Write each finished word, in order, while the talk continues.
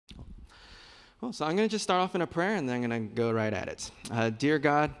Cool. So I'm going to just start off in a prayer, and then I'm going to go right at it. Dear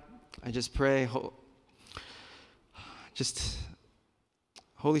God, I just pray, just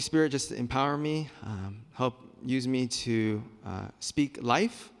Holy Spirit, just empower me, help use me to speak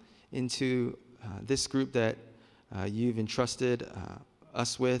life into this group that you've entrusted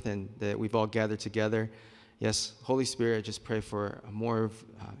us with and that we've all gathered together. Yes, Holy Spirit, I just pray for more of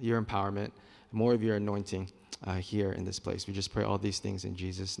your empowerment, more of your anointing here in this place. We just pray all these things in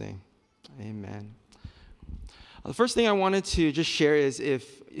Jesus' name. Amen. The first thing I wanted to just share is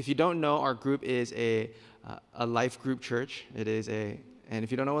if you don't know, our group is a life group church. And if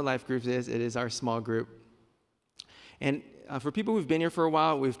you don't know what life groups is, it is our small group. And for people who've been here for a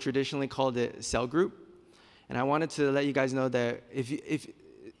while, we've traditionally called it cell group. And I wanted to let you guys know that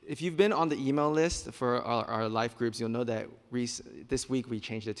if you've been on the email list for our life groups, you'll know that this week we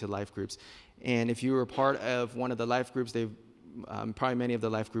changed it to life groups. And if you were part of one of the life groups, probably many of the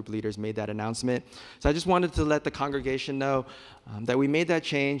life group leaders made that announcement. So I just wanted to let the congregation know that we made that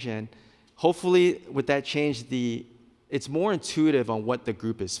change, and hopefully with that change, it's more intuitive on what the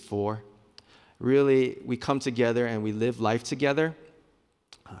group is for. Really, we come together and we live life together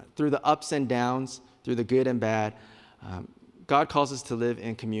through the ups and downs, through the good and bad. God calls us to live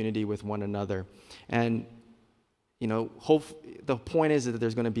in community with one another. And, the point is that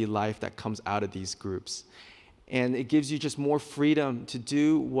there's going to be life that comes out of these groups. And it gives you just more freedom to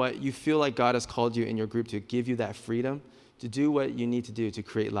do what you feel like God has called you in your group to give you that freedom to do what you need to do to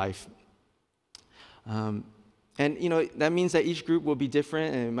create life. And, that means that each group will be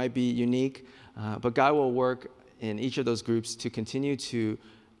different and it might be unique, but God will work in each of those groups to continue to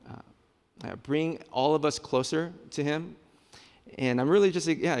bring all of us closer to Him. And I'm really just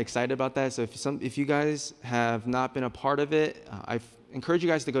excited about that. So if you guys have not been a part of it, I encourage you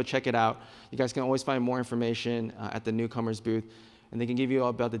guys to go check it out. You guys can always find more information at the newcomers booth, and they can give you all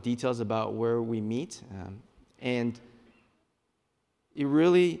about the details about where we meet. And it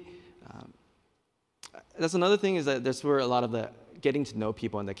really, that's another thing, is that that's where a lot of the getting to know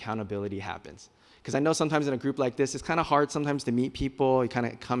people and the accountability happens. Because I know sometimes in a group like this, it's kind of hard sometimes to meet people. You kind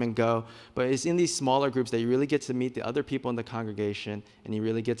of come and go. But it's in these smaller groups that you really get to meet the other people in the congregation, and you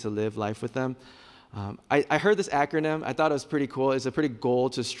really get to live life with them. I heard this acronym. I thought it was pretty cool. It's a pretty goal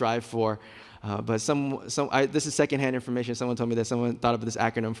to strive for. But this is secondhand information. Someone told me that someone thought of this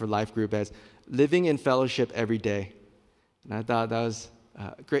acronym for life group as living in fellowship every day. And I thought that was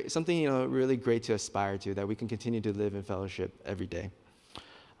great, something really great to aspire to, that we can continue to live in fellowship every day.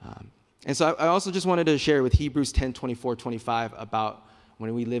 And so I also just wanted to share with Hebrews 10:24-25 about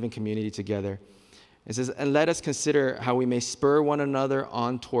when we live in community together. It says, "And let us consider how we may spur one another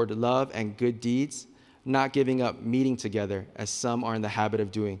on toward love and good deeds, not giving up meeting together, as some are in the habit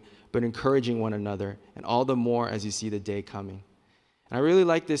of doing, but encouraging one another, and all the more as you see the day coming." And I really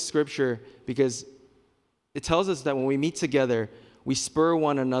like this scripture because it tells us that when we meet together, we spur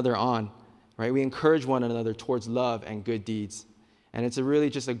one another on, right? We encourage one another towards love and good deeds. And it's really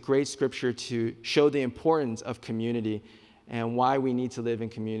just a great scripture to show the importance of community and why we need to live in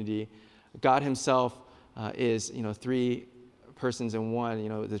community. God Himself is, three persons in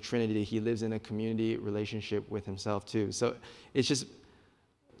one, the Trinity. He lives in a community relationship with Himself too. So it's just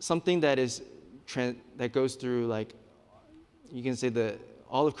something that that goes through, like, you can say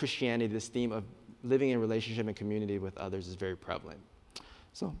all of Christianity. This theme of living in relationship and community with others is very prevalent.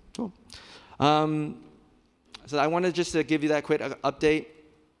 So cool. So I wanted just to give you that quick update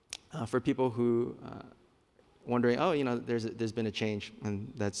for people who wondering, there's been a change,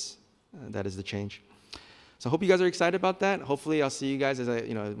 and that is the change. So I hope you guys are excited about that. Hopefully I'll see you guys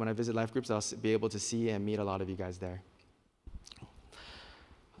when I visit life groups, I'll be able to see and meet a lot of you guys there.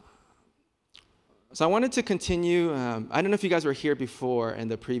 So I wanted to continue. I don't know if you guys were here before in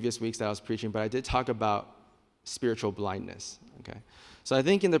the previous weeks that I was preaching, but I did talk about spiritual blindness. Okay. So I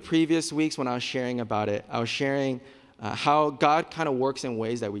think in the previous weeks when I was sharing about it, I was sharing how God kind of works in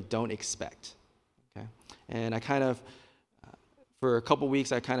ways that we don't expect. Okay. And I kind of, for a couple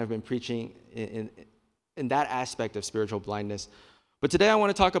weeks, I kind of been preaching in that aspect of spiritual blindness. But today I want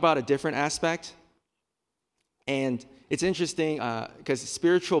to talk about a different aspect. And it's interesting because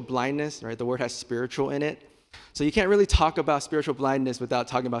spiritual blindness, right? The word has spiritual in it. So you can't really talk about spiritual blindness without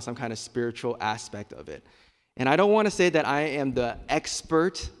talking about some kind of spiritual aspect of it. And I don't want to say that I am the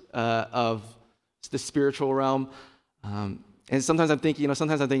expert of the spiritual realm. And sometimes I'm thinking,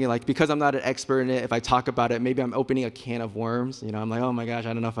 like, because I'm not an expert in it, if I talk about it, maybe I'm opening a can of worms. I'm like, oh my gosh,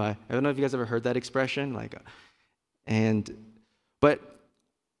 I don't know if you guys ever heard that expression. But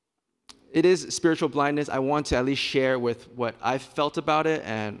it is spiritual blindness. I want to at least share with what I've felt about it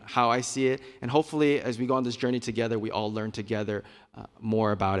and how I see it. And hopefully, as we go on this journey together, we all learn together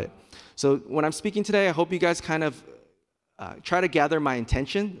more about it. So when I'm speaking today, I hope you guys kind of try to gather my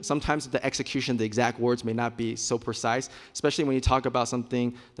intention. Sometimes the execution, the exact words may not be so precise, especially when you talk about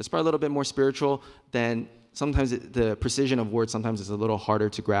something that's probably a little bit more spiritual. Then sometimes the precision of words sometimes is a little harder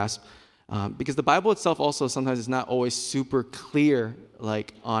to grasp, because the Bible itself also sometimes is not always super clear,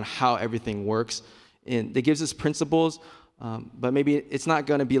 like on how everything works. And it gives us principles, but maybe it's not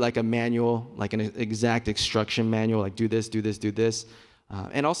going to be like a manual, like an exact instruction manual, like do this, do this, do this.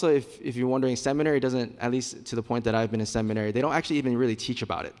 And also, if you're wondering, seminary doesn't, at least to the point that I've been in seminary, they don't actually even really teach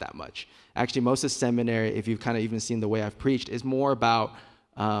about it that much. Actually, most of seminary, if you've kind of even seen the way I've preached, is more about,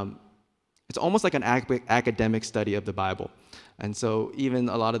 it's almost like an academic study of the Bible. And so even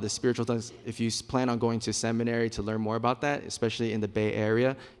a lot of the spiritual things, if you plan on going to seminary to learn more about that, especially in the Bay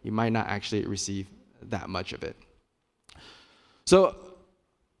Area, you might not actually receive that much of it. So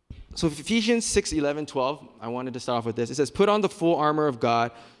Ephesians 6, 11, 12, I wanted to start off with this. It says, put on the full armor of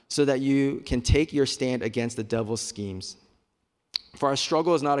God so that you can take your stand against the devil's schemes. For our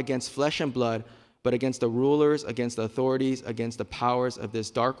struggle is not against flesh and blood, but against the rulers, against the authorities, against the powers of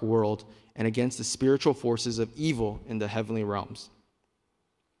this dark world, and against the spiritual forces of evil in the heavenly realms.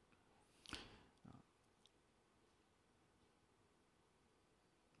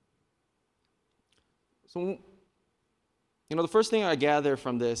 So, the first thing I gather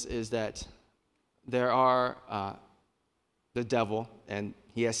from this is that there are the devil, and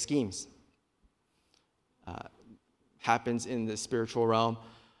he has schemes. Happens in the spiritual realm.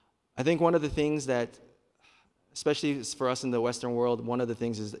 I think one of the things that, especially for us in the Western world, one of the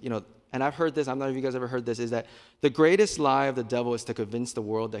things is, and I've heard this, I don't know if you guys ever heard this, is that the greatest lie of the devil is to convince the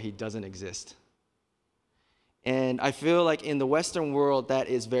world that he doesn't exist. And I feel like in the Western world, that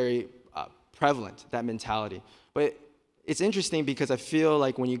is very prevalent, that mentality. But it's interesting because I feel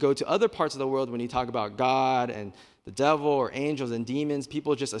like when you go to other parts of the world, when you talk about God and the devil or angels and demons,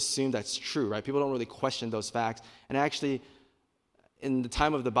 people just assume that's true, right? People don't really question those facts. And actually, in the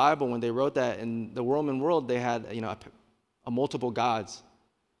time of the Bible, when they wrote that, in the Roman world, they had, a multiple gods.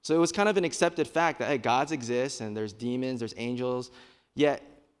 So it was kind of an accepted fact that, hey, gods exist and there's demons, there's angels. Yet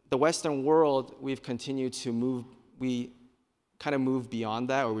the Western world, we've continued to move, we kind of move beyond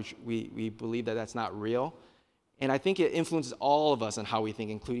that, or we believe that that's not real. And I think it influences all of us on how we think,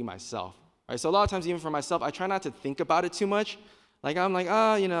 including myself. Right? So a lot of times, even for myself, I try not to think about it too much. Like, I'm like,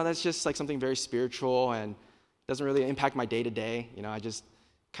 that's just like something very spiritual and doesn't really impact my day-to-day. You just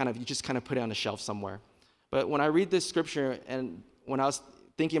kind of put it on a shelf somewhere. But when I read this scripture, and when I was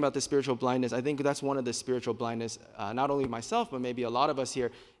thinking about the spiritual blindness, I think that's one of the spiritual blindness, not only myself, but maybe a lot of us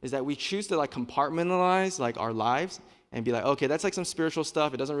here, is that we choose to like compartmentalize like our lives and be like, okay, that's like some spiritual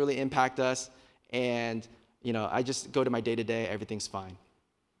stuff. It doesn't really impact us. And I just go to my day-to-day, everything's fine.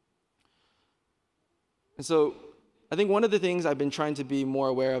 And so I think one of the things I've been trying to be more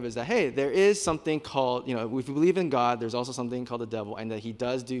aware of is that, hey, there is something called, if we believe in God, there's also something called the devil, and that he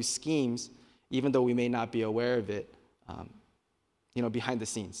does do schemes, even though we may not be aware of it, behind the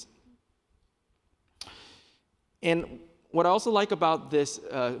scenes. And what I also like about this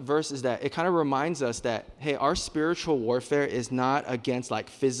verse is that it kind of reminds us that, hey, our spiritual warfare is not against like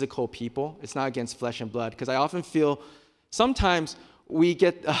physical people. It's not against flesh and blood. Because I often feel sometimes we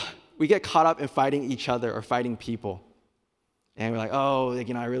get caught up in fighting each other or fighting people. And we're like,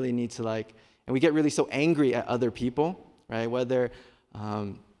 I really need to and we get really so angry at other people, right? Whether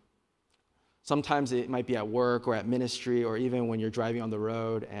sometimes it might be at work or at ministry or even when you're driving on the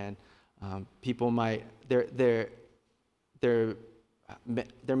road, and people might, their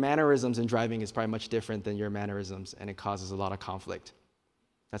mannerisms in driving is probably much different than your mannerisms, and it causes a lot of conflict.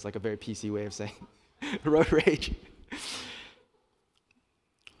 That's like a very PC way of saying road rage.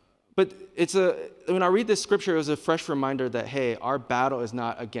 But when I read this scripture, it was a fresh reminder that, hey, our battle is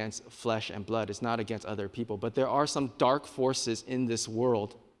not against flesh and blood. It's not against other people. But there are some dark forces in this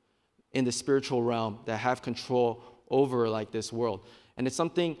world, in the spiritual realm, that have control over like this world. And it's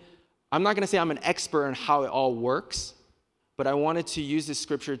something, I'm not going to say I'm an expert on how it all works, but I wanted to use this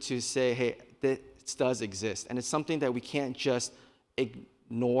scripture to say, hey, this does exist. And it's something that we can't just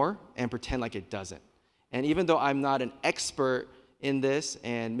ignore and pretend like it doesn't. And even though I'm not an expert in this,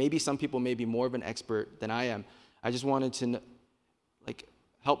 and maybe some people may be more of an expert than I am, I just wanted to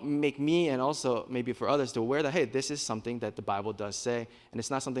help make me, and also maybe for others, to aware that, hey, this is something that the Bible does say, and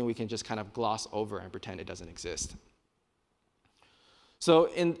it's not something we can just kind of gloss over and pretend it doesn't exist. So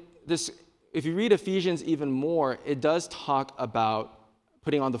in this, if you read Ephesians even more, it does talk about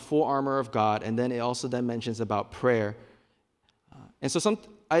putting on the full armor of God, and then it also then mentions about prayer. And so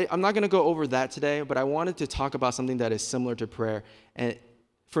I'm not going to go over that today, but I wanted to talk about something that is similar to prayer. And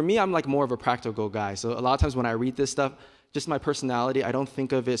for me, I'm like more of a practical guy. So a lot of times when I read this stuff, just my personality, I don't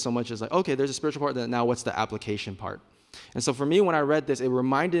think of it so much as like, okay, there's a spiritual part, then now what's the application part? And so for me, when I read this, it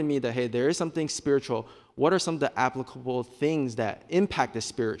reminded me that, hey, there is something spiritual. What are some of the applicable things that impact the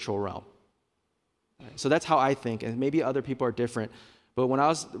spiritual realm? So that's how I think, and maybe other people are different. But when I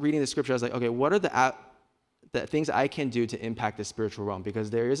was reading the scripture, I was like, okay, what are the things I can do to impact the spiritual realm? Because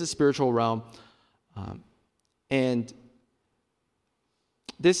there is a spiritual realm, and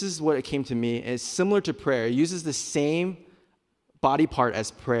this is what it came to me. It's similar to prayer. It uses the same body part as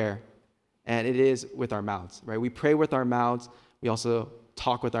prayer, and it is with our mouths, right? We pray with our mouths. We also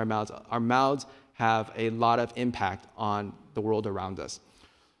talk with our mouths. Our mouths have a lot of impact on the world around us.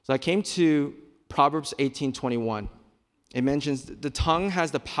 So I came to Proverbs 18:21. It mentions, the tongue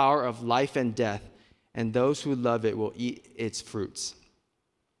has the power of life and death, and those who love it will eat its fruits.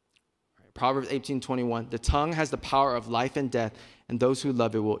 Proverbs 18:21, the tongue has the power of life and death, and those who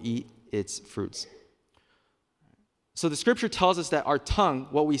love it will eat its fruits. So the scripture tells us that our tongue,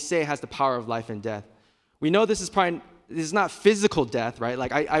 what we say, has the power of life and death. We know this is not physical death, right?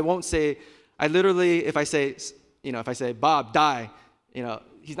 Like I won't say, I literally, if I say, Bob, die,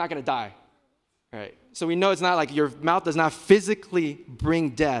 he's not going to die, right? So we know it's not like your mouth does not physically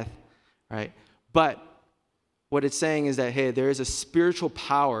bring death, right? But what it's saying is that, hey, there is a spiritual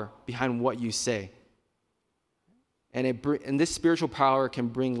power behind what you say. And this spiritual power can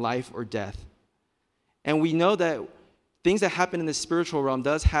bring life or death. And we know that things that happen in the spiritual realm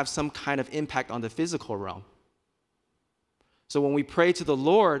does have some kind of impact on the physical realm. So when we pray to the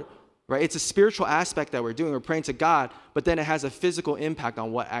Lord, right, it's a spiritual aspect that we're doing. We're praying to God, but then it has a physical impact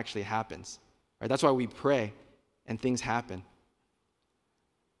on what actually happens. Right? That's why we pray and things happen.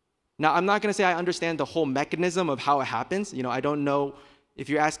 Now, I'm not going to say I understand the whole mechanism of how it happens. I don't know if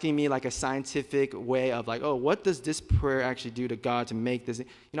you're asking me like a scientific way of like, oh, what does this prayer actually do to God to make this?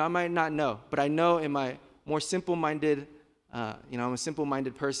 I might not know, but I know in my more simple-minded, I'm a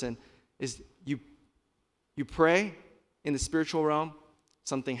simple-minded person, is you pray in the spiritual realm,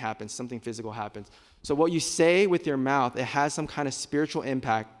 something happens, something physical happens. So what you say with your mouth, it has some kind of spiritual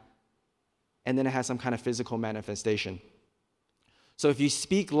impact, and then it has some kind of physical manifestation. So if you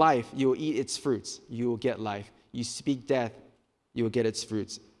speak life, you will eat its fruits. You will get life. You speak death, you will get its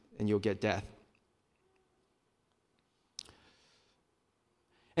fruits, and you'll get death.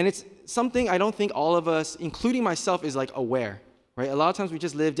 And it's something I don't think all of us, including myself, is like aware, right? A lot of times we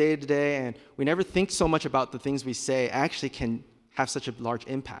just live day to day, and we never think so much about the things we say actually can have such a large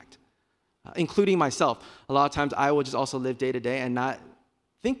impact, including myself. A lot of times I will just also live day to day and not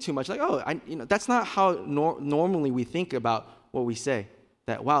think too much, like, oh, that's not how normally we think about what we say.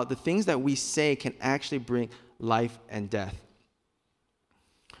 That, wow, the things that we say can actually bring life and death.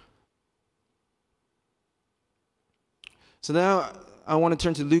 So now I want to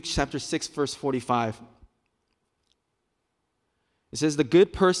turn to Luke chapter 6, verse 45. It says, the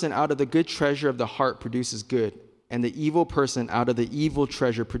good person out of the good treasure of the heart produces good, and the evil person out of the evil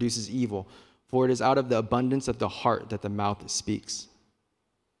treasure produces evil, for it is out of the abundance of the heart that the mouth speaks.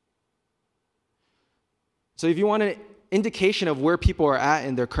 So if you want an indication of where people are at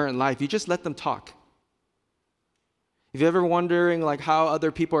in their current life, you just let them talk. If you're ever wondering like how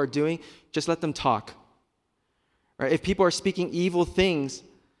other people are doing, just let them talk. Right? If people are speaking evil things,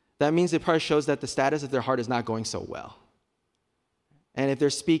 that means it probably shows that the status of their heart is not going so well. And if they're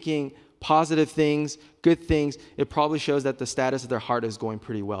speaking positive things, good things, it probably shows that the status of their heart is going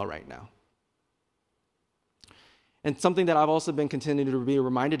pretty well right now. And something that I've also been continuing to be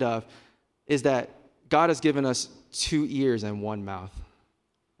reminded of is that God has given us 2 ears and 1 mouth.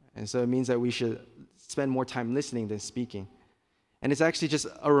 And so it means that we should spend more time listening than speaking. And it's actually just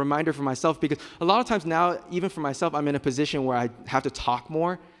a reminder for myself, because a lot of times now, even for myself, I'm in a position where I have to talk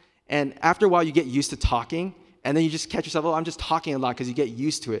more. And after a while, you get used to talking, and then you just catch yourself, oh, I'm just talking a lot, because you get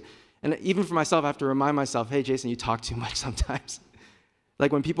used to it. And even for myself, I have to remind myself, hey, Jason, you talk too much sometimes.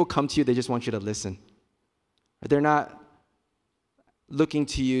 Like when people come to you, they just want you to listen. They're not looking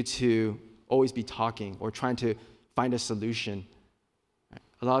to you to always be talking or trying to find a solution.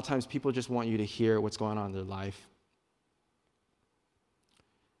 A lot of times people just want you to hear what's going on in their life.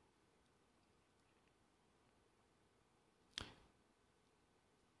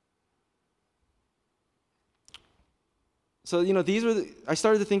 So, I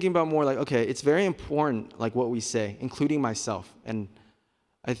started thinking about more like, okay, it's very important, like what we say, including myself. And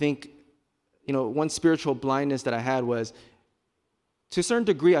I think, one spiritual blindness that I had was, to a certain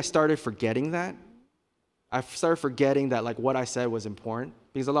degree, I started forgetting that. I started forgetting that like what I said was important,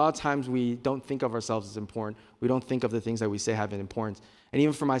 because a lot of times we don't think of ourselves as important. We don't think of the things that we say have an importance. And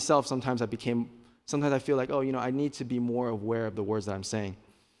even for myself, sometimes I feel like, I need to be more aware of the words that I'm saying.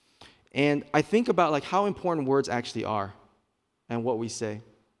 And I think about like how important words actually are. and what we say.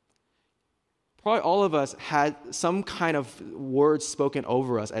 Probably all of us had some kind of words spoken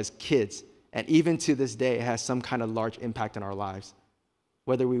over us as kids, and even to this day, it has some kind of large impact in our lives,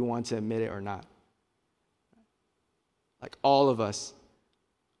 whether we want to admit it or not. Like all of us,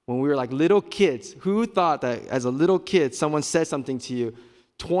 when we were like little kids, who thought that as a little kid, someone said something to you,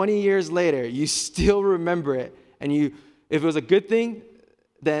 20 years later, you still remember it, and if it was a good thing,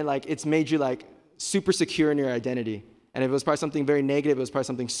 then like it's made you like super secure in your identity. And if it was probably something very negative, it was probably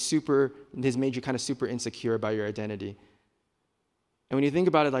something has made you kind of super insecure about your identity. And when you think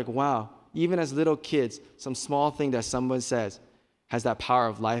about it, like, wow, even as little kids, some small thing that someone says has that power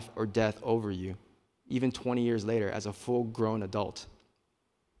of life or death over you, even 20 years later as a full-grown adult.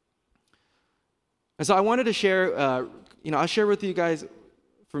 And so I wanted to share, I'll share with you guys,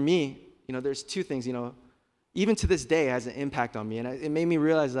 for me, there's two things, even to this day, it has an impact on me. And it made me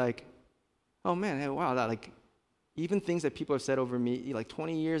realize, like, oh man, hey, wow, that like, even things that people have said over me like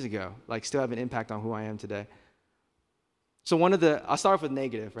 20 years ago, like still have an impact on who I am today. So I'll start off with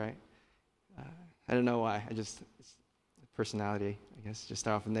negative, right? I don't know why. It's personality, I guess. Just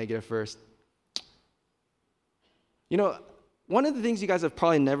start off with negative first. One of the things you guys have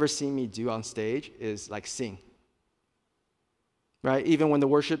probably never seen me do on stage is like sing. Right? Even when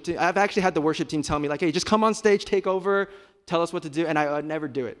I've actually had the worship team tell me like, hey, just come on stage, take over, tell us what to do, and I would never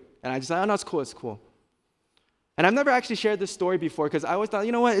do it. And I just like, oh no, it's cool. And I've never actually shared this story before because I always thought,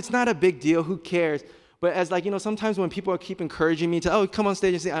 you know what, it's not a big deal, who cares? But as like, sometimes when people keep encouraging me to, come on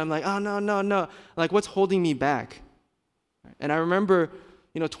stage and sing, I'm like, oh, no. Like, what's holding me back? And I remember,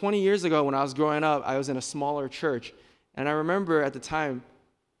 20 years ago when I was growing up, I was in a smaller church. And I remember at the time,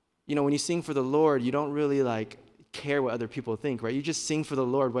 when you sing for the Lord, you don't really like care what other people think, right? You just sing for the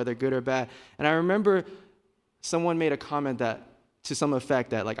Lord, whether good or bad. And I remember someone made a comment to some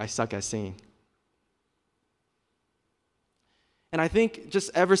effect that like I suck at singing. And I think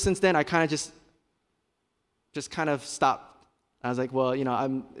just ever since then, I kind of just kind of stopped. I was like, well,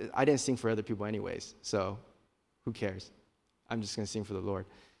 I didn't sing for other people anyways, so who cares? I'm just going to sing for the Lord.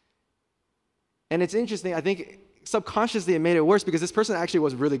 And it's interesting. I think subconsciously it made it worse because this person actually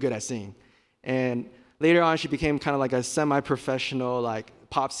was really good at singing. And later on, she became kind of like a semi-professional like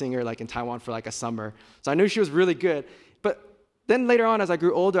pop singer like in Taiwan for like a summer. So I knew she was really good. But then later on, as I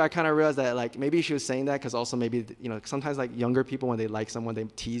grew older, I kind of realized that like maybe she was saying that because also maybe, sometimes like younger people, when they like someone, they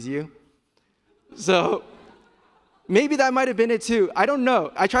tease you. So maybe that might have been it too. I don't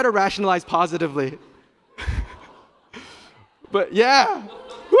know. I try to rationalize positively. But yeah,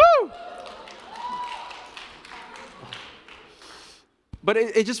 woo! But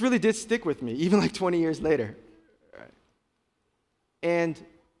it just really did stick with me, even like 20 years later. And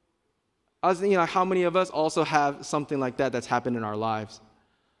I was thinking, how many of us also have something like that that's happened in our lives?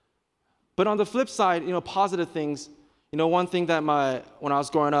 But on the flip side, positive things, one thing that when I was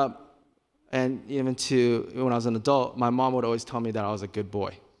growing up, and even when I was an adult, my mom would always tell me that I was a good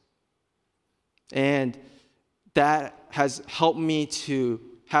boy. And that has helped me to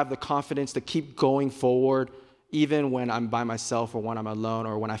have the confidence to keep going forward, even when I'm by myself or when I'm alone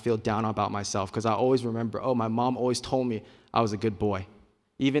or when I feel down about myself. Because I always remember, my mom always told me I was a good boy.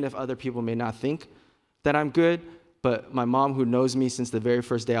 Even if other people may not think that I'm good, but my mom, who knows me since the very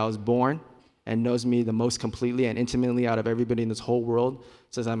first day I was born and knows me the most completely and intimately out of everybody in this whole world,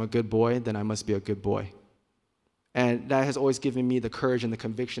 says I'm a good boy, then I must be a good boy. And that has always given me the courage and the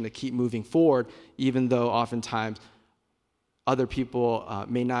conviction to keep moving forward, even though oftentimes other people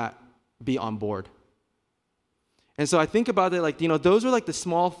may not be on board. And so I think about it like, those are like the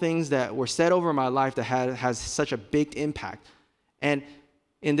small things that were said over my life that has such a big impact. And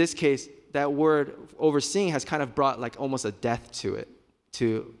in this case, that word overseeing has kind of brought like almost a death to it,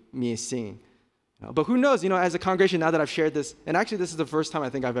 to me singing. But who knows, as a congregation, now that I've shared this, and actually this is the first time I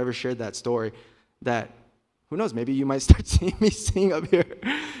think I've ever shared that story, that who knows, maybe you might start seeing me sing up here.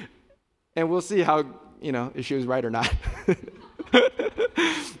 And we'll see how, if she was right or not.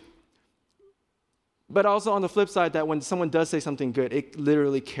 But also on the flip side, that when someone does say something good, it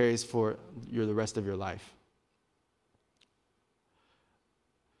literally carries for the rest of your life.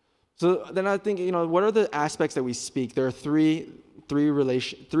 So then I think, what are the aspects that we speak? There are three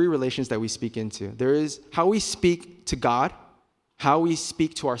relations that we speak into. There is how we speak to God, how we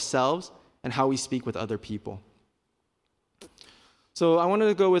speak to ourselves, and how we speak with other people. So I wanted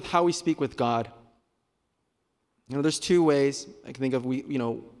to go with how we speak with God. There's two ways I can think of.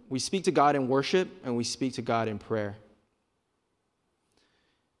 We speak to God in worship, and we speak to God in prayer.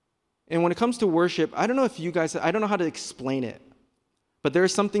 And when it comes to worship, I don't know how to explain it, but there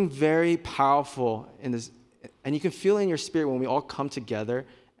is something very powerful in this, and you can feel it in your spirit when we all come together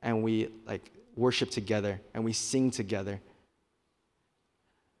and we like worship together and we sing together.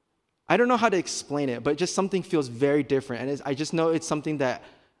 I don't know how to explain it, but just something feels very different. And I just know it's something that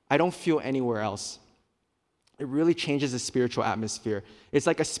I don't feel anywhere else. It really changes the spiritual atmosphere. It's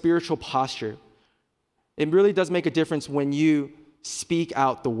like a spiritual posture. It really does make a difference when you speak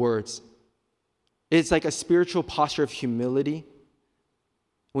out the words. It's like a spiritual posture of humility.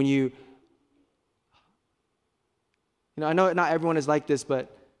 When I know not everyone is like this,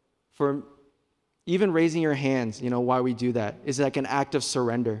 but for even raising your hands, why we do that is like an act of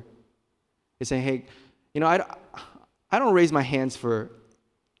surrender. It's saying, hey, I don't raise my hands for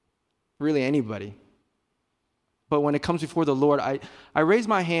really anybody. But when it comes before the Lord, I raise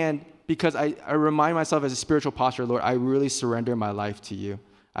my hand because I remind myself as a spiritual posture, Lord, I really surrender my life to you.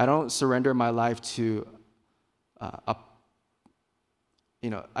 I don't surrender my life to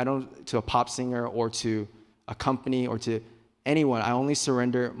to a pop singer or to a company or to anyone. I only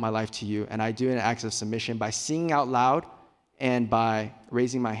surrender my life to you, and I do it in acts of submission by singing out loud and by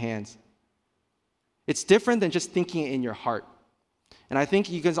raising my hands. It's different than just thinking it in your heart. And I think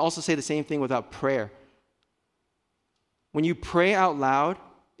you can also say the same thing without prayer. When you pray out loud,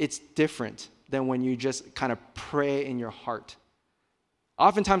 it's different than when you just kind of pray in your heart.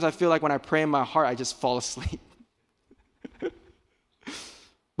 Oftentimes I feel like when I pray in my heart, I just fall asleep.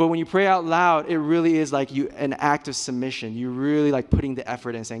 But when you pray out loud, it really is like an act of submission. You really like putting the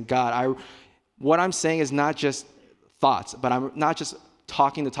effort in, saying, God, what I'm saying is not just thoughts, but I'm not just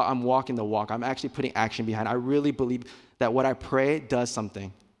talking the talk, I'm walking the walk. I'm actually putting action behind it. I really believe that what I pray does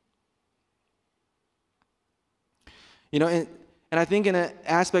something. And I think in an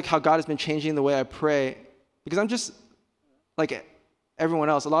aspect how God has been changing the way I pray, because I'm just like everyone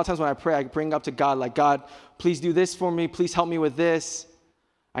else. A lot of times when I pray, I bring up to God, like, God, please do this for me. Please help me with this.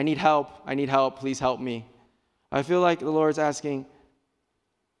 I need help. Please help me. I feel like the Lord's asking,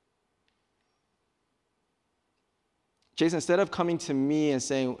 Jason, instead of coming to me and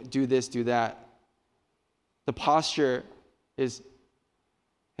saying, do this, do that, the posture is,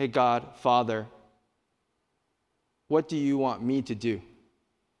 hey, God, Father, what do you want me to do?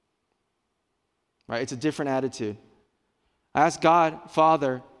 Right? It's a different attitude. I ask God,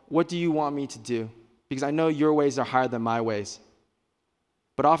 Father, what do you want me to do? Because I know your ways are higher than my ways.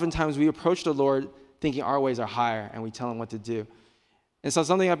 But oftentimes we approach the Lord thinking our ways are higher, and we tell him what to do. And so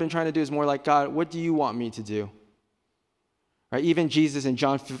something I've been trying to do is more like, God, what do you want me to do? Right? Even Jesus in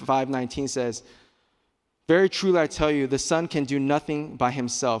John 5:19 says, very truly I tell you, the Son can do nothing by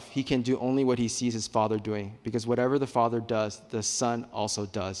himself. He can do only what he sees his Father doing, because whatever the Father does, the Son also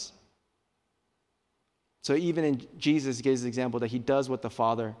does. So even in Jesus gives the example that he does what the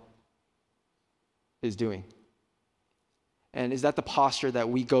Father is doing. And is that the posture that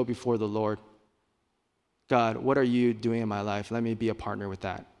we go before the Lord? God, what are you doing in my life? Let me be a partner with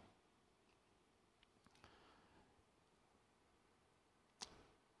that.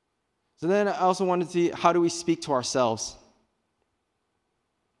 So then I also wanted to see, how do we speak to ourselves?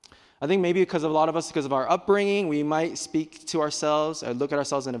 I think maybe because of a lot of us, because of our upbringing, we might speak to ourselves or look at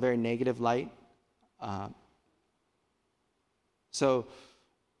ourselves in a very negative light. So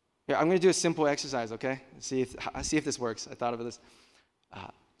here, I'm going to do a simple exercise, okay? See if this works. I thought of this.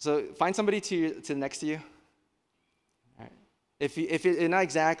 So find somebody to next to you. All right. If it's not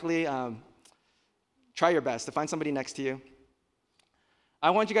exactly, try your best to find somebody next to you. I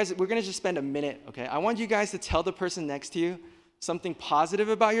want you guys, we're going to just spend a minute, okay? I want you guys to tell the person next to you something positive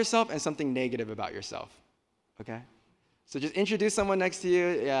about yourself and something negative about yourself, okay? So just introduce someone next to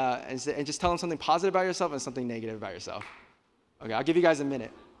you and just tell them something positive about yourself and something negative about yourself. Okay, I'll give you guys a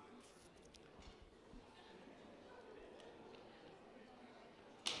minute.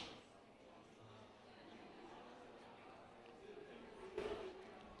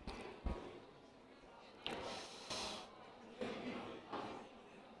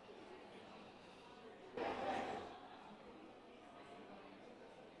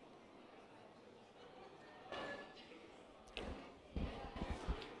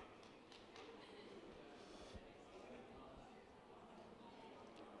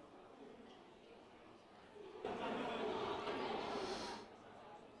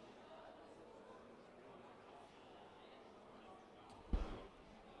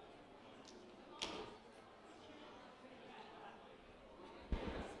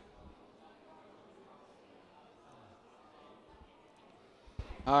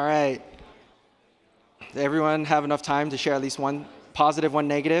 All right. Does everyone have enough time to share at least one positive, one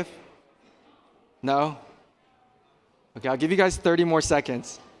negative? No? Okay, I'll give you guys 30 more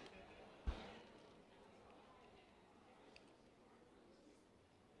seconds.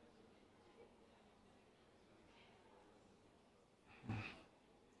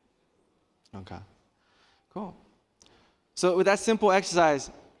 Okay, cool. So with that simple exercise,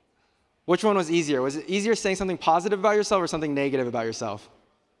 Which one was easier? Was it easier saying something positive about yourself or something negative about yourself?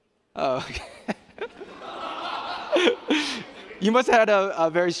 Oh, okay. You must have had a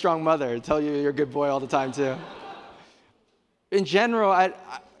very strong mother tell you you're a good boy all the time too. In general,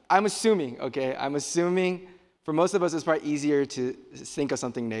 I'm assuming, okay? I'm assuming for most of us it's probably easier to think of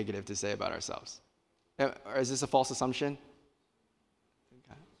something negative to say about ourselves. Or is this a false assumption?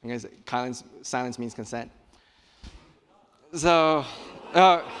 I guess silence means consent. So,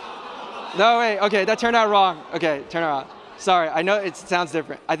 no, wait, okay, that turned out wrong. Okay, turn around. Sorry, I know it sounds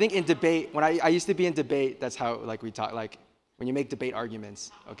different. I think in debate, when I used to be in debate, that's how like we talk, like when you make debate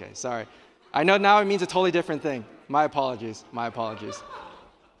arguments. Okay, sorry. I know now it means a totally different thing. My apologies.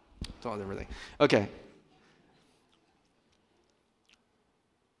 Totally different thing. Okay.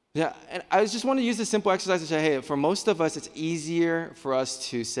 Yeah, and I just want to use this simple exercise to say, hey, for most of us, it's easier for us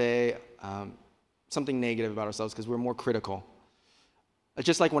to say something negative about ourselves because we're more critical.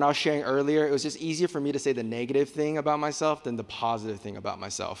 Just like when I was sharing earlier, it was just easier for me to say the negative thing about myself than the positive thing about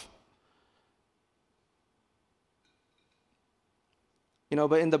myself.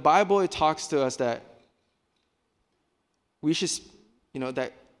 But in the Bible, it talks to us that we should,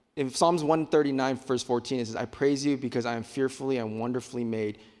 that in Psalms 139, verse 14, it says, I praise you because I am fearfully and wonderfully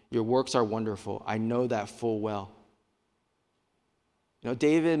made. Your works are wonderful. I know that full well.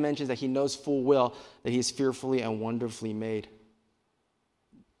 David mentions that he knows full well that he is fearfully and wonderfully made.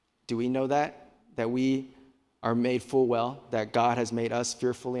 Do we know that? That we are made full well, that God has made us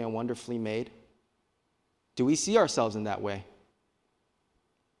fearfully and wonderfully made? Do we see ourselves in that way?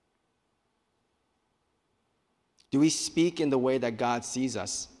 Do we speak in the way that God sees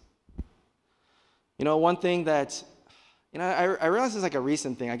us? One thing that, I realize it's like a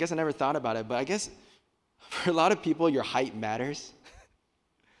recent thing. I guess I never thought about it, but I guess for a lot of people, your height matters.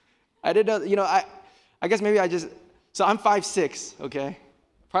 I didn't know, I guess maybe so I'm 5'6", okay?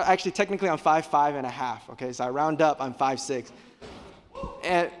 Actually, technically, I'm 5'5" and a half, okay? So I round up, I'm 5'6".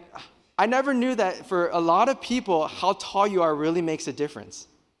 And I never knew that for a lot of people, how tall you are really makes a difference.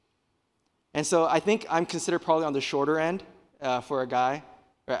 And so I think I'm considered probably on the shorter end for a guy.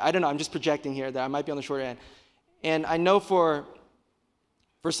 I don't know, I'm just projecting here that I might be on the shorter end. And I know for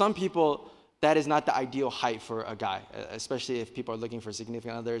some people, that is not the ideal height for a guy, especially if people are looking for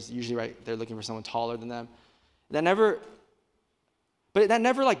significant others. Usually, right, they're looking for someone taller than them. That never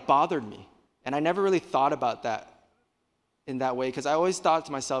like bothered me. And I never really thought about that in that way, because I always thought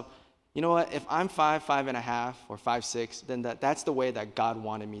to myself, you know what, if I'm 5'5" and a half or 5'6", then that's the way that God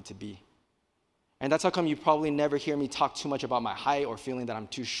wanted me to be. And that's how come you probably never hear me talk too much about my height or feeling that I'm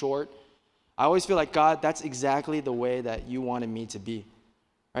too short. I always feel like, God, that's exactly the way that you wanted me to be.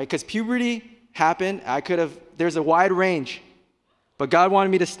 Right? Because puberty happened, there's a wide range, but God wanted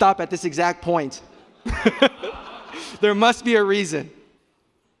me to stop at this exact point. There must be a reason.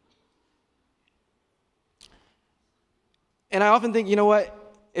 And I often think, you know what,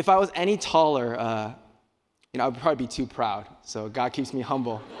 if I was any taller, I would probably be too proud. So God keeps me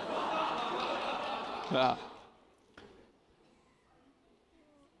humble. But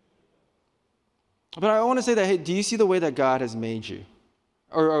I want to say that, hey, do you see the way that God has made you?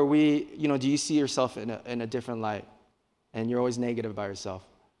 Or are we, do you see yourself in a different light? And you're always negative about yourself.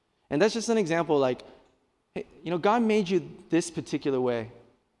 And that's just an example, like, hey, God made you this particular way.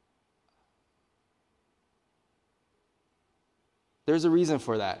 There's a reason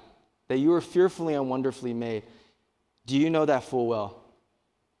for that you were fearfully and wonderfully made. Do you know that full well?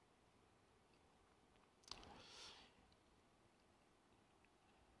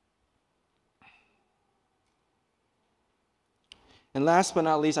 And last but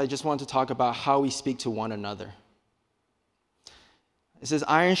not least, I just want to talk about how we speak to one another. It says,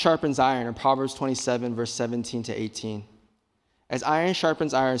 iron sharpens iron in Proverbs 27, verse 17 to 18. As iron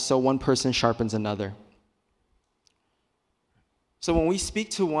sharpens iron, so one person sharpens another. So when we speak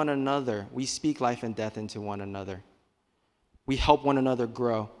to one another, we speak life and death into one another. We help one another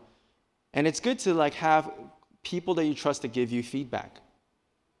grow. And it's good to have people that you trust to give you feedback.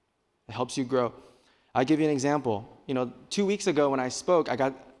 It helps you grow. I'll give you an example. 2 weeks ago when I spoke, I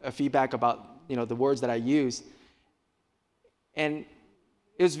got a feedback about, the words that I use. And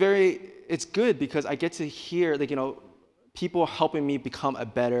it's good because I get to hear, people helping me become a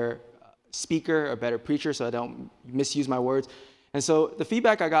better speaker, a better preacher, so I don't misuse my words. And so the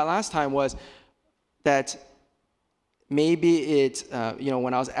feedback I got last time was that maybe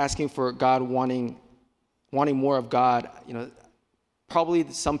when I was asking for God wanting more of God,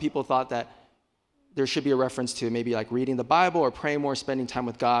 probably some people thought that there should be a reference to maybe like reading the Bible or praying more, spending time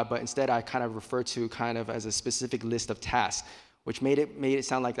with God, but instead I kind of refer to kind of as a specific list of tasks, which made it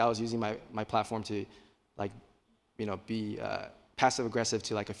sound like I was using my platform to be passive aggressive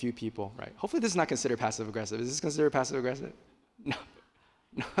to like a few people, right? Hopefully this is not considered passive aggressive. Is this considered passive aggressive? No.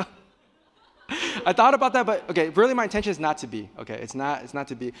 No. I thought about that, but okay, really my intention is not to be, okay? It's not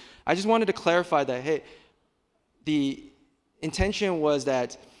to be. I just wanted to clarify that, hey, the intention was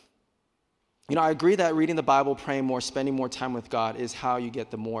that, I agree that reading the Bible, praying more, spending more time with God is how you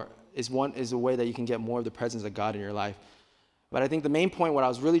get is a way that you can get more of the presence of God in your life. But I think the main point, what I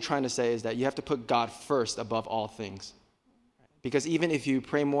was really trying to say is that you have to put God first above all things. Because even if you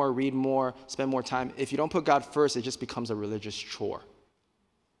pray more, read more, spend more time, if you don't put God first, it just becomes a religious chore.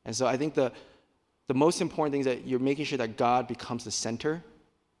 And so I think the most important thing is that you're making sure that God becomes the center,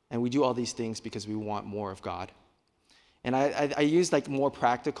 and we do all these things because we want more of God. And I use like more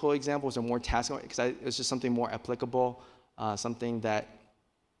practical examples or more tasks because it was just something more applicable, something that,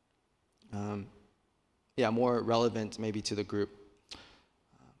 more relevant maybe to the group.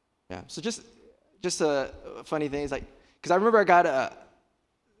 So just a funny thing is like, because I remember I got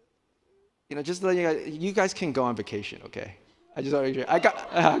just to let you guys can go on vacation, okay? I just want to make sure.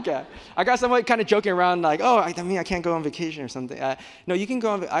 I got someone kind of joking around like, oh, I can't go on vacation or something. No, you can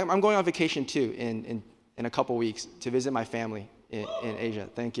go on. I'm going on vacation too in a couple weeks to visit my family in Asia.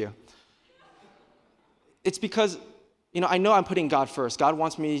 Thank you. It's because, I know I'm putting God first. God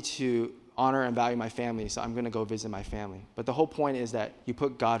wants me to honor and value my family, so I'm going to go visit my family. But the whole point is that you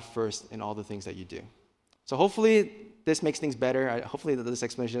put God first in all the things that you do. So hopefully this makes things better. Hopefully this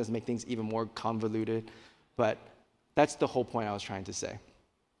explanation doesn't make things even more convoluted. But that's the whole point I was trying to say.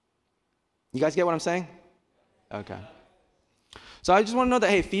 You guys get what I'm saying? Okay. So I just want to know that,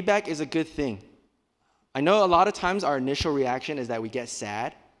 hey, feedback is a good thing. I know a lot of times our initial reaction is that we get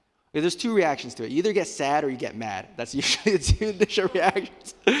sad. There's two reactions to it. You either get sad or you get mad. That's usually the two initial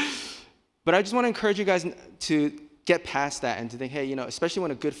reactions. But I just want to encourage you guys to get past that and to think, hey, especially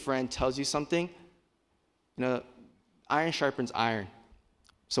when a good friend tells you something, iron sharpens iron.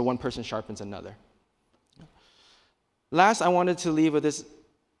 So one person sharpens another. Last I wanted to leave with this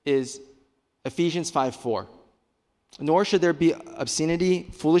is Ephesians 5:4. Nor should there be obscenity,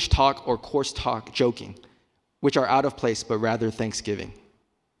 foolish talk, or coarse talk, joking, which are out of place, but rather thanksgiving.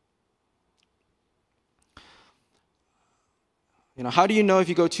 How do you know if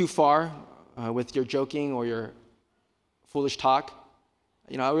you go too far with your joking or your foolish talk?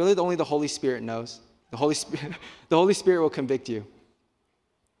 Really only the Holy Spirit knows. The Holy Spirit will convict you.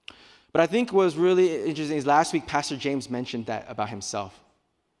 But I think what was really interesting is last week, Pastor James mentioned that about himself,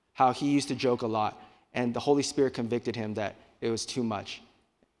 how he used to joke a lot, and the Holy Spirit convicted him that it was too much,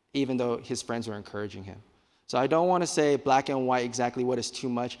 even though his friends were encouraging him. So I don't want to say black and white exactly what is too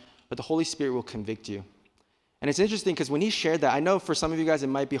much, but the Holy Spirit will convict you. And it's interesting because when he shared that, I know for some of you guys it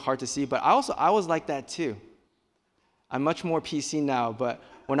might be hard to see, but I was like that too. I'm much more PC now, but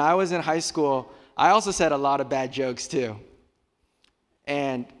when I was in high school, I also said a lot of bad jokes too.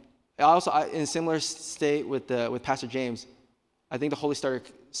 And also, in a similar state with Pastor James, I think the Holy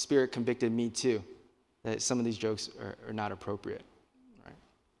Spirit convicted me too, that some of these jokes are not appropriate. Right?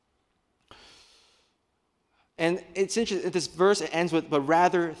 And it's interesting, this verse ends with, but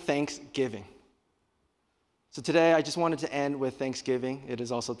rather thanksgiving. So today, I just wanted to end with Thanksgiving. It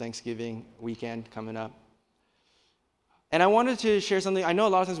is also Thanksgiving weekend coming up. And I wanted to share something. I know a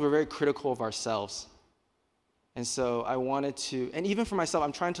lot of times we're very critical of ourselves. And so I wanted to, and even for myself,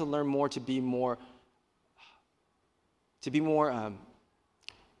 I'm trying to learn more to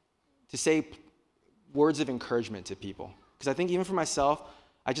say words of encouragement to people. Because I think even for myself,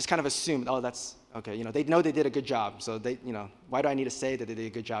 I just kind of assumed, oh, that's, okay, they know they did a good job. So they, why do I need to say that they did a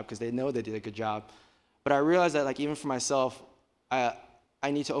good job? Because they know they did a good job. But I realized that, like, even for myself, I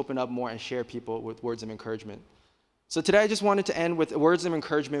need to open up more and share people with words of encouragement. So today I just wanted to end with words of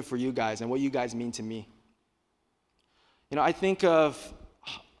encouragement for you guys and what you guys mean to me. I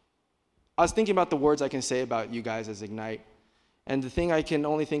was thinking about the words I can say about you guys as Ignite. And the thing I can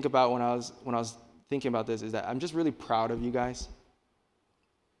only think about when I was thinking about this is that I'm just really proud of you guys.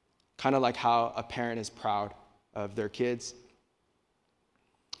 Kind of like how a parent is proud of their kids.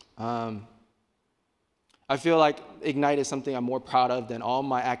 I feel like Ignite is something I'm more proud of than all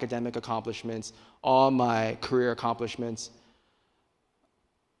my academic accomplishments, all my career accomplishments.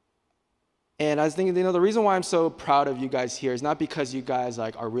 And I was thinking, the reason why I'm so proud of you guys here is not because you guys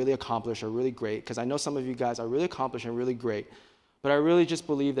are really accomplished or really great, because I know some of you guys are really accomplished and really great, but I really just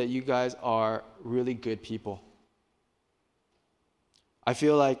believe that you guys are really good people. I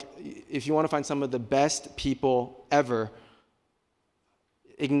feel like if you want to find some of the best people ever,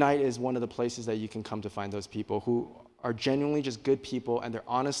 Ignite is one of the places that you can come to find those people who are genuinely just good people, and they're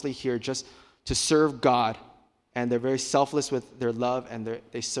honestly here just to serve God. And they're very selfless with their love, and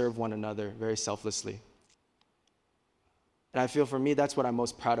they serve one another very selflessly. And I feel for me, that's what I'm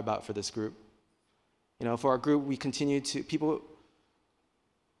most proud about for this group. For our group, we continue to, people,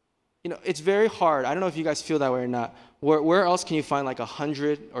 it's very hard. I don't know if you guys feel that way or not. Where else can you find like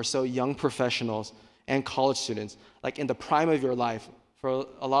 100 or so young professionals and college students, like in the prime of your life? For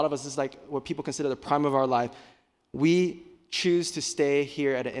a lot of us, this is like what people consider the prime of our life. We choose to stay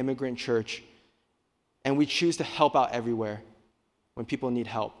here at an immigrant church, and we choose to help out everywhere when people need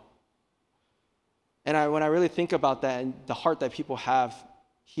help. And when I really think about that and the heart that people have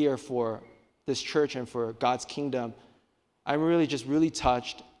here for this church and for God's kingdom, I'm really just really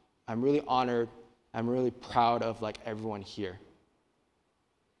touched. I'm really honored. I'm really proud of like everyone here.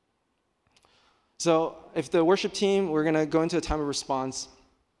 So if the worship team, we're going to go into a time of response.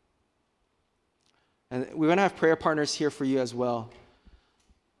 And we're going to have prayer partners here for you as well.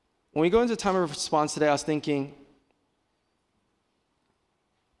 When we go into a time of response today, I was thinking,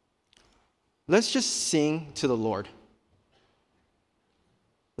 let's just sing to the Lord.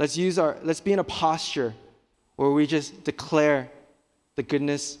 Let's be in a posture where we just declare the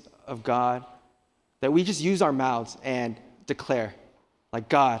goodness of God, that we just use our mouths and declare, like,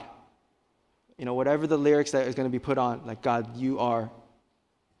 God, whatever the lyrics that is going to be put on, like, God, you are.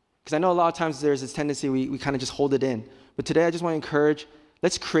 Because I know a lot of times there's this tendency we kind of just hold it in. But today I just want to encourage,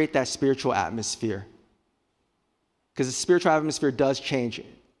 let's create that spiritual atmosphere. Because the spiritual atmosphere does change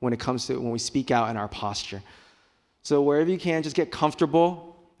when we speak out in our posture. So wherever you can, just get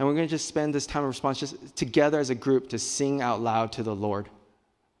comfortable. And we're going to just spend this time of response just together as a group to sing out loud to the Lord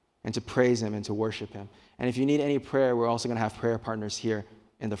and to praise him and to worship him. And if you need any prayer, we're also going to have prayer partners here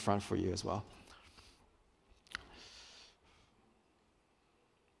in the front for you as well.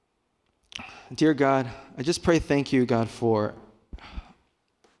 Dear God, I just pray thank you, God, for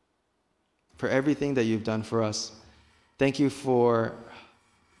everything that you've done for us. Thank you for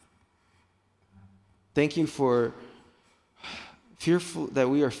that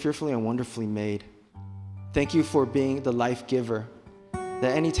we are fearfully and wonderfully made. Thank you for being the life giver.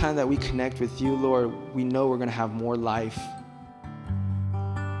 That anytime that we connect with you, Lord, we know we're going to have more life.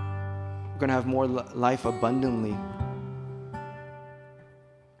 We're going to have more life abundantly.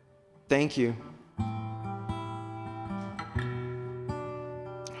 Thank you.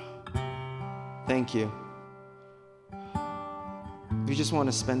 Thank you. We just want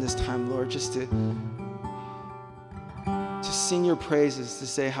to spend this time, Lord, just to sing your praises, to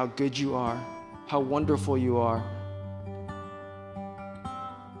say how good you are, how wonderful you are.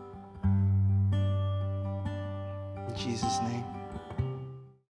 In Jesus' name.